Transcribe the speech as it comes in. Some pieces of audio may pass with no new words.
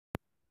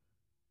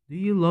Do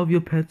you love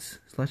your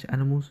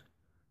pets/animals?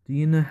 Do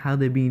you know how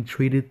they're being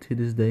treated to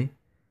this day?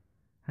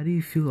 How do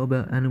you feel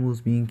about animals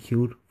being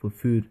killed for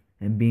food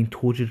and being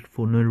tortured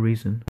for no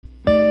reason?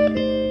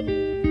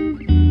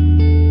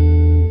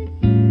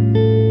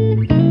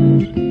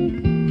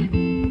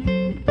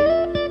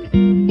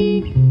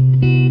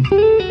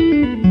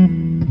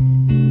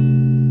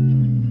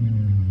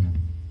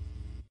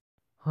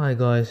 Hi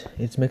guys,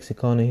 it's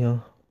Mexicano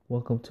here.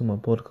 Welcome to my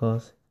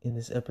podcast. In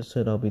this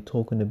episode, I'll be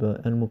talking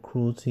about animal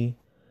cruelty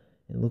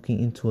and looking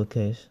into a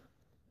case.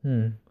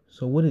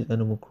 So what is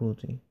animal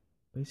cruelty?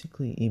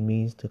 Basically, it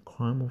means the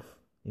crime of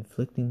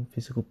inflicting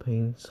physical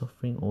pain,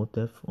 suffering, or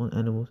death on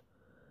animals.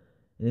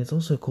 And it's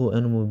also called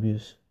animal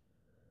abuse.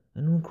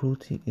 Animal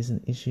cruelty is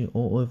an issue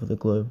all over the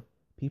globe.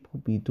 People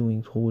be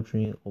doing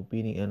torturing or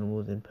beating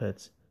animals and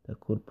pets that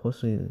could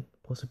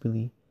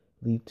possibly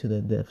lead to their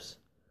deaths.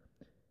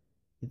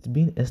 It's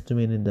been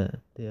estimated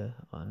that there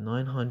are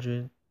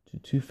 900 to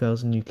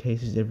 2,000 new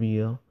cases every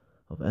year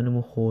of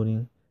animal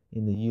hoarding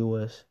in the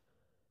US,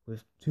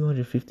 with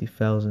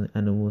 250,000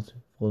 animals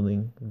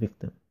falling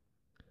victim.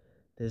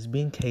 There's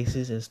been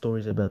cases and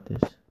stories about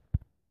this.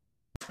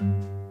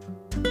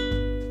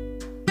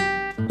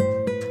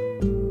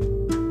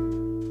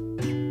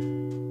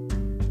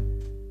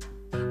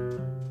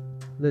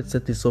 Let's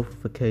set this off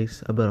with a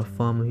case about a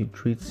farmer who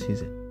treats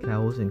his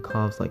cows and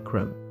calves like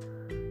crap.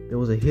 There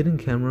was a hidden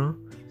camera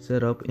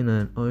set up in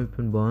an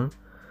open barn,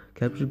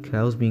 captured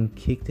cows being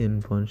kicked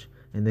and punched,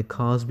 and the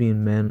calves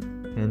being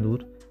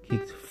manhandled,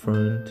 kicked,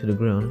 thrown to the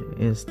ground,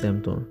 and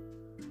stamped on.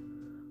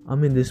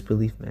 I'm in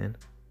disbelief, man.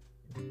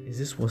 Is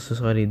this what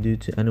society do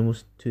to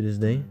animals to this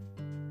day?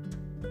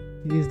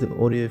 Here's the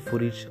audio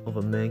footage of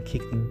a man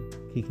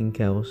kicking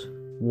cows.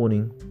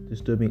 Warning,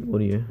 disturbing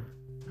audio.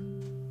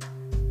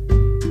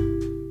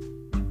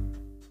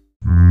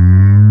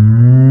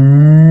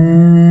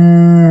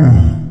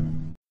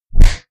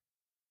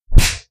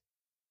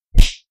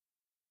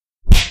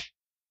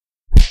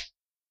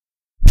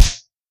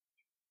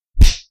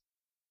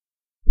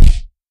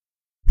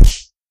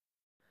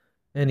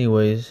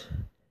 Anyways,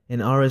 an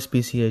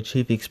RSPCA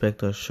chief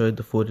inspector showed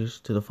the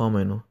footage to the farm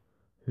owner,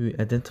 who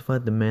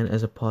identified the man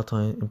as a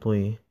part-time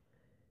employee,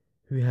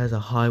 who has a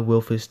high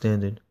welfare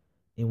standard.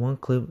 In one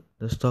clip,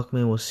 the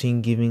stockman was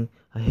seen giving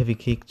a heavy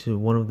kick to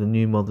one of the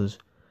new mothers,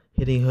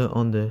 hitting her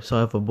on the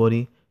side of her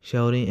body,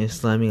 shouting and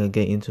slamming a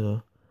gate into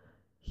her.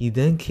 He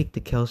then kicked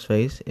the cow's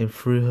face and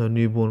threw her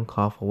newborn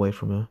calf away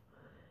from her.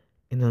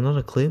 In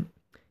another clip,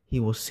 he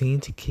was seen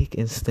to kick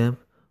and stamp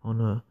on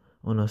a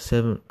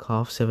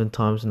calf 7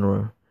 times in a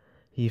row.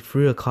 He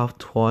threw a calf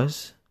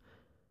twice,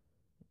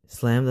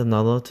 slammed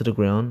another to the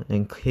ground,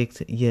 and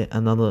kicked yet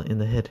another in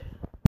the head.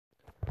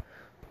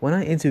 When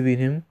I interviewed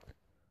him,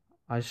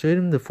 I showed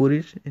him the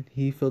footage and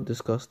he felt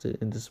disgusted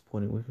and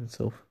disappointed with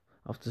himself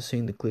after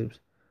seeing the clips.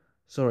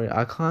 Sorry,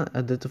 I can't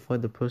identify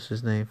the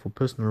person's name for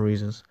personal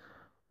reasons.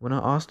 When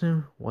I asked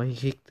him why he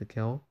kicked the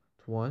cow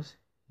twice,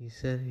 he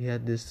said he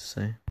had this to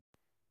say.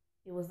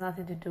 It was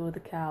nothing to do with the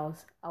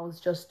cows. I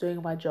was just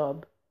doing my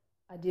job.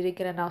 I didn't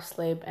get enough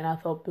sleep and I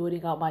thought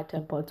building up my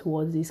temper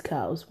towards these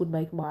cows would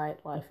make my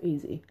life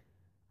easy.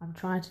 I'm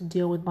trying to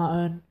deal with my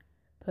own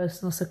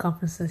personal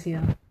circumstances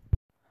here.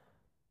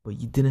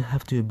 But you didn't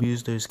have to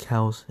abuse those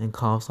cows and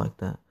calves like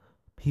that.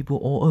 People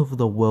all over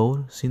the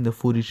world seen the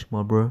footage,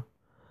 my bro.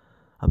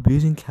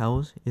 Abusing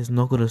cows is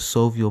not gonna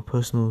solve your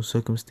personal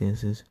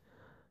circumstances.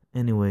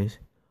 Anyways,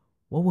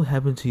 what will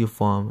happen to your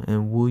farm,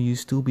 and will you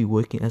still be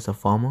working as a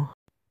farmer?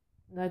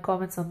 No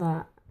comments on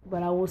that,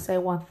 but I will say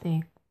one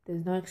thing.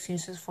 There's no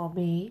excuses for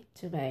me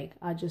to make.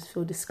 I just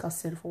feel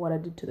disgusted for what I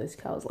did to those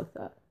cows like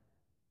that.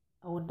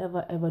 I will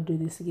never ever do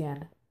this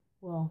again.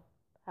 Well,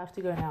 I have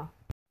to go now.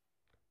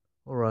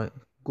 Alright,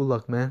 good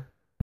luck, man.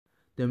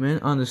 The man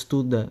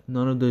understood that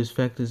none of those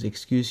factors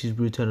excuse his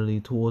brutality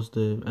towards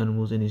the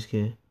animals in his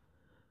care.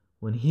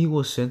 When he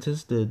was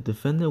sentenced, the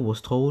defendant was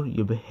told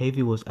your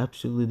behavior was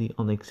absolutely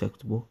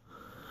unacceptable.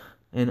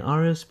 An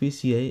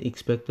RSPCA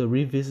inspector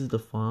revisits the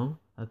farm,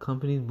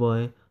 accompanied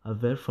by a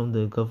vet from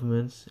the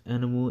government's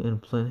Animal and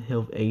Plant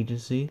Health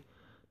Agency.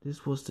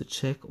 This was to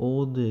check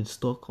all the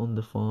stock on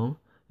the farm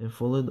and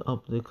followed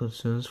up the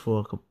concerns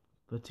for a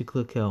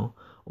particular cow.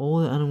 All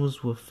the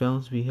animals were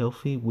found to be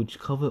healthy, which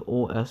covered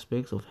all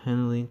aspects of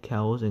handling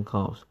cows and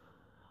calves.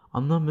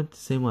 I'm not meant to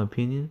say my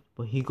opinion,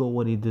 but he got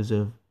what he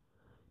deserved.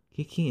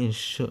 Kicking and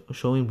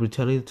showing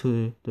brutality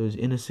to those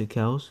innocent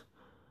cows,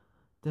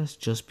 that's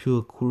just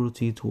pure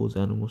cruelty towards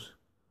animals.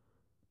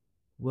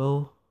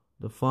 Well,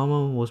 the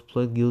farmer was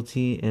pled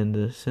guilty and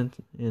the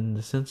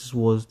sentence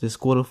was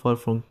disqualified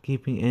from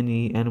keeping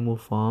any animal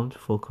farmed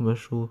for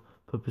commercial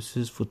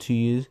purposes for 2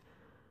 years,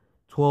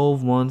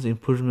 12 months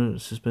imprisonment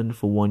suspended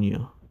for 1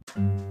 year.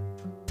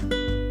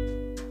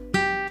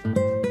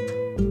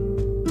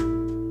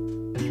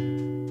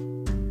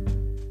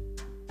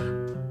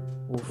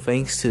 Well,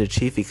 thanks to the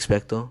chief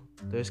inspector,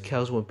 those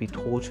cows won't be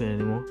tortured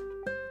anymore.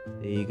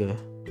 There you go.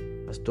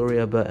 A story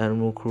about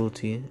animal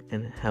cruelty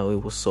and how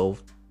it was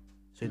solved.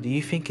 So do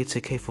you think it's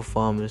okay for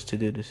farmers to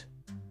do this?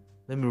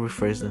 Let me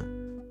rephrase that.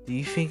 Do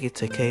you think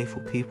it's okay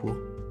for people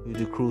who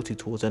do cruelty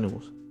towards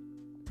animals?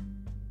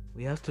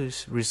 We have to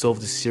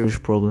resolve this serious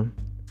problem.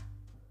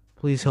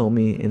 Please help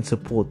me and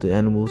support the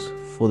animals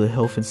for their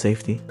health and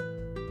safety.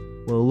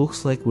 Well, it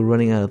looks like we're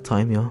running out of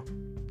time here.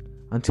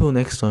 Until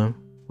next time,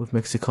 with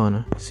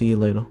Mexicana. See you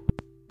later.